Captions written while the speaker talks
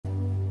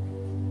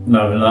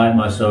Love and light,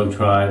 my soul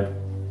tribe,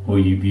 all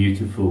you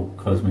beautiful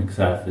cosmic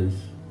surfers.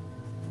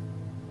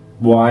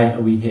 Why are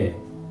we here?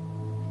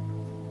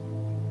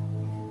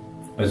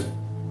 As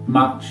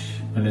much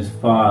and as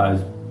far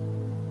as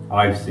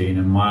I've seen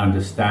and my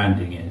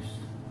understanding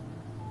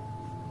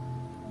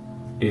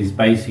is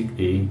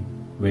basically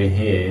we're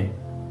here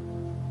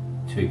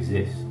to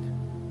exist.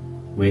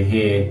 We're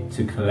here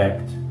to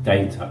collect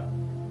data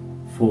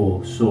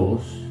for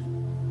source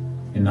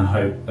in the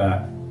hope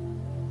that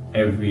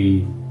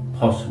every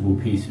possible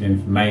piece of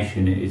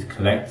information it is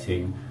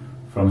collecting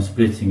from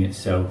splitting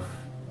itself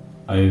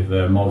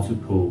over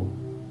multiple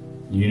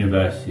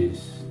universes,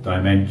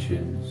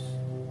 dimensions,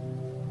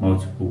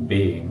 multiple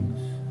beings,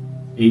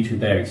 each of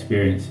their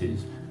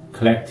experiences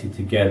collected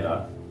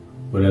together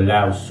will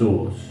allow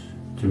source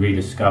to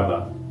rediscover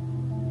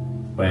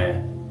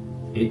where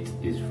it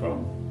is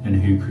from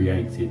and who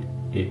created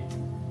it,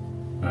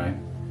 right?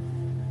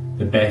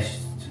 The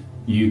best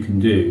you can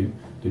do,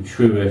 the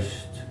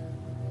truest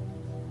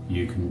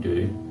you can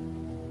do,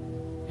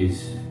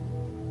 is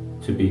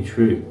to be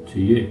true to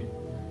you,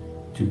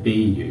 to be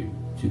you,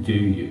 to do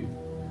you,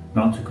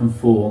 not to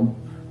conform,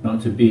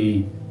 not to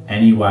be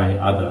any way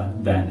other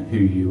than who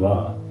you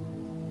are.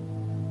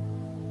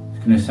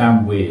 It's going to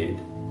sound weird,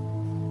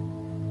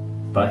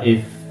 but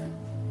if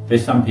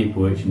there's some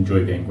people which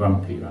enjoy being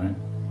grumpy, right?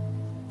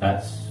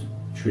 That's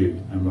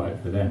true and right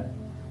for them.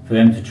 For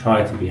them to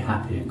try to be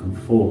happy and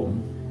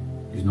conform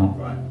is not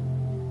right.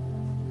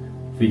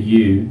 For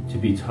you to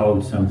be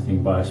told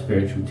something by a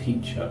spiritual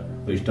teacher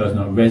which does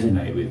not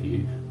resonate with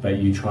you, but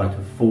you try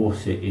to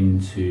force it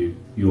into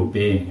your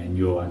being and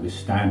your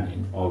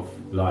understanding of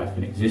life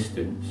and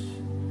existence,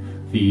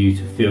 for you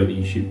to feel that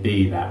you should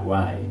be that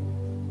way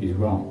is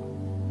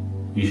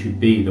wrong. You should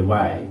be the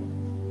way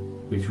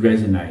which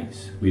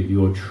resonates with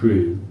your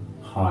true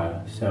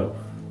higher self.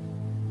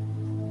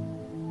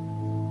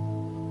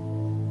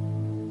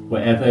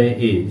 Whatever it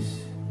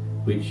is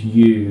which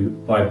you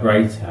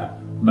vibrate at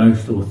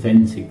most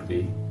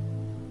authentically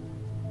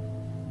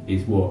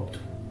is what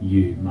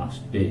you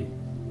must be.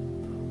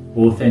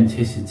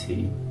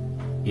 Authenticity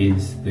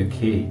is the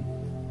key.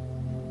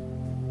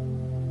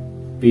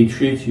 Be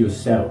true to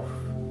yourself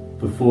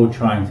before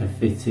trying to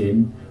fit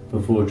in,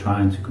 before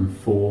trying to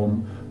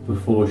conform,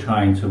 before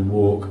trying to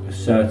walk a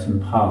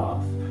certain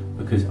path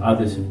because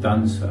others have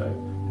done so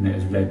and it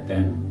has led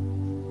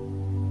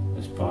them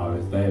as far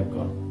as they have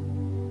gone.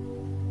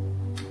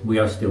 We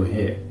are still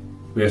here.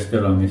 We are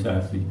still on this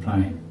earthly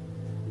plane.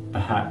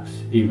 Perhaps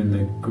even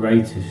the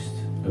greatest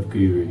of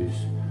gurus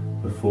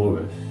before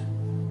us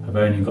have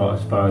only got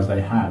as far as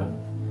they have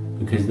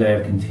because they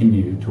have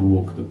continued to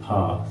walk the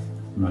path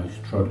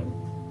most trodden.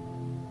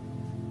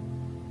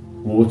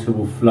 Water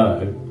will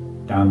flow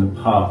down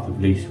the path of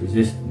least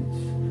resistance.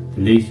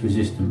 The least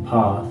resistant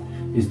path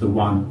is the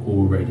one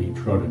already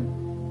trodden.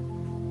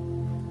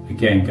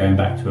 Again, going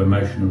back to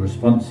emotional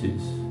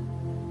responses,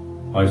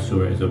 I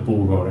saw it as a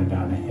ball rolling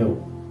down a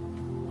hill.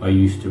 I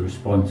used to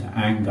respond to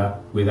anger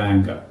with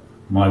anger.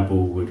 My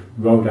ball would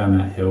roll down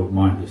that hill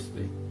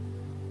mindlessly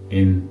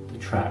in the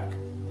track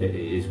that it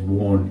is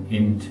worn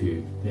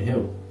into the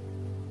hill,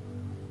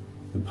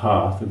 the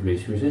path of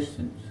least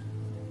resistance.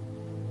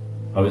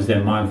 I was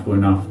then mindful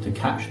enough to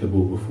catch the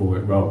ball before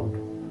it rolled,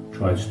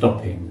 tried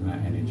stopping that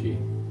energy.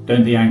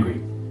 Don't be angry,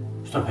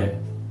 stop it.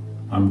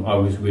 I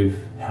was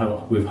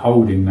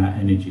withholding that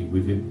energy,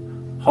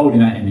 holding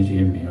that energy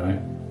in me,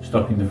 right?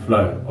 Stopping the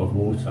flow of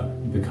water,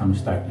 you become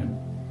stagnant.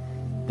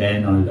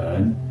 Then I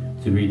learned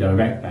to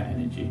redirect that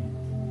energy,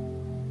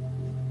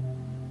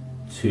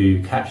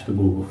 to catch the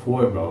ball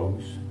before it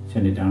rolls,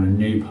 send it down a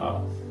new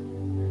path.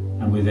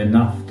 And with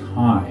enough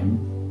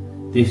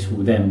time, this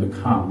will then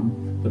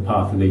become the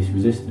path of least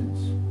resistance.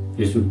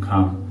 This will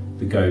become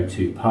the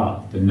go-to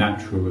path, the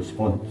natural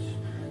response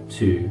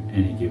to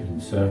any given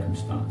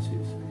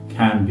circumstances,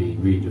 can be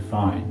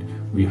redefined,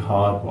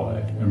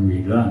 re-hardwired and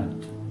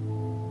relearned.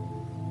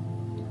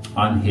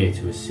 I'm here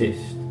to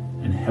assist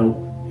and help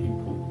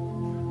people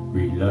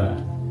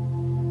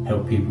relearn,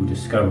 help people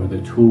discover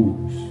the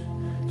tools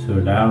to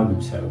allow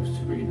themselves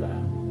to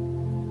relearn,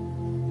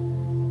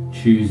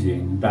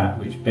 choosing that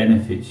which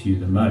benefits you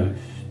the most,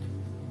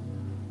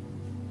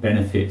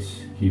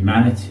 benefits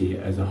humanity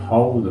as a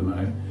whole the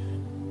most,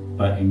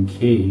 but in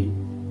key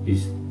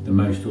is the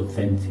most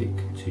authentic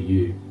to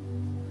you.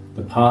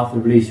 The path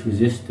of least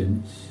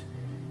resistance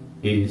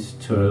is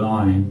to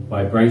align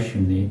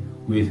vibrationally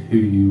with who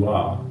you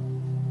are,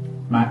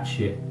 match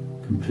it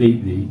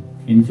completely,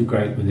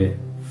 integrate with it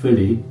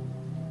fully,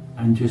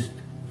 and just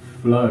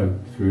flow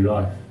through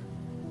life.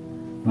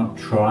 Not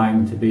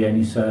trying to be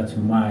any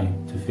certain way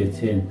to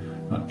fit in,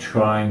 not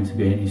trying to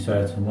be any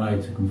certain way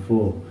to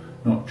conform,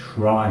 not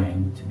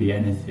trying to be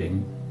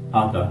anything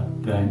other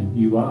than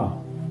you are.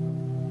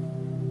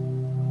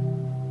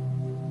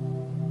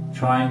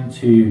 Trying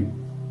to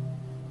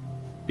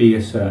be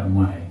a certain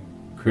way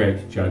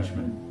creates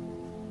judgment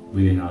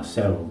within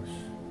ourselves.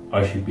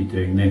 I should be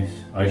doing this,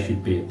 I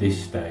should be at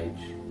this stage,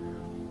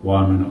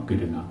 why am I not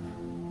good enough?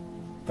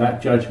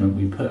 That judgment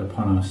we put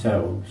upon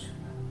ourselves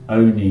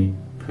only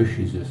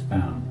pushes us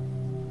down.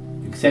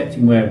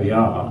 Accepting where we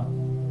are,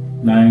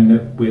 knowing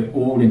that we're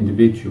all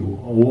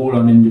individual, all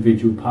on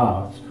individual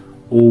paths,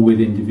 all with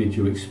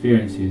individual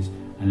experiences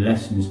and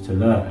lessons to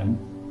learn,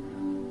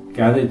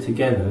 gathered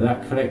together,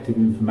 that collective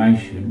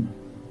information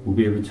will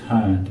be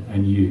returned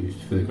and used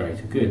for the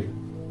greater good.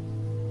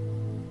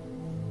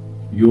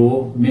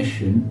 Your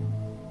mission,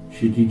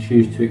 should you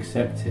choose to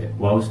accept it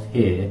whilst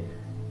here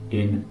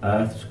in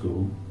Earth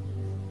School,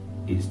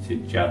 is to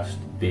just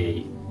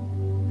be.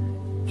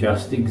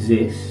 Just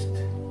exist.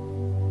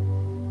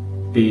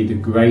 Be the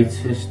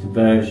greatest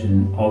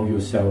version of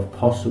yourself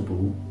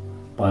possible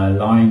by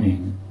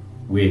aligning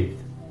with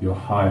your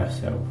higher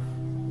self.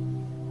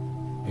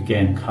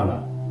 Again,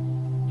 colour.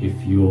 If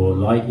you're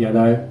light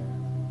yellow,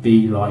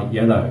 be light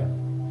yellow.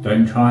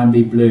 Don't try and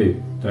be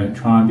blue. Don't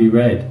try and be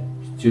red.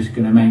 It's just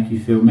going to make you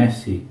feel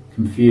messy,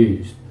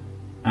 confused,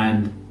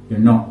 and you're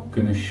not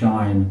going to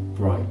shine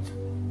bright.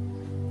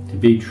 To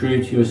be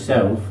true to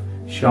yourself,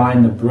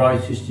 shine the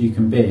brightest you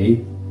can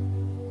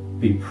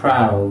be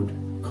proud,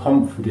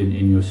 confident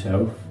in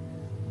yourself,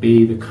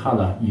 be the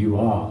colour you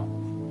are.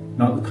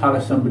 Not the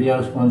colour somebody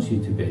else wants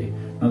you to be,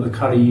 not the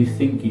colour you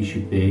think you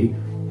should be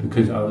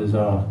because others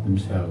are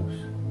themselves.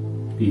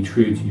 Be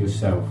true to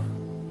yourself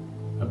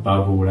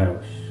above all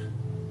else.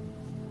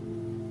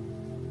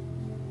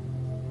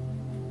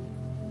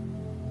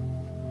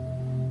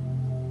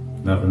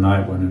 Love and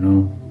light, one and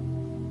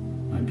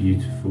all, my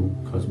beautiful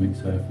cosmic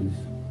surfers.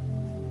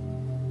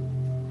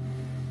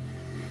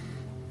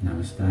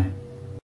 Namaste.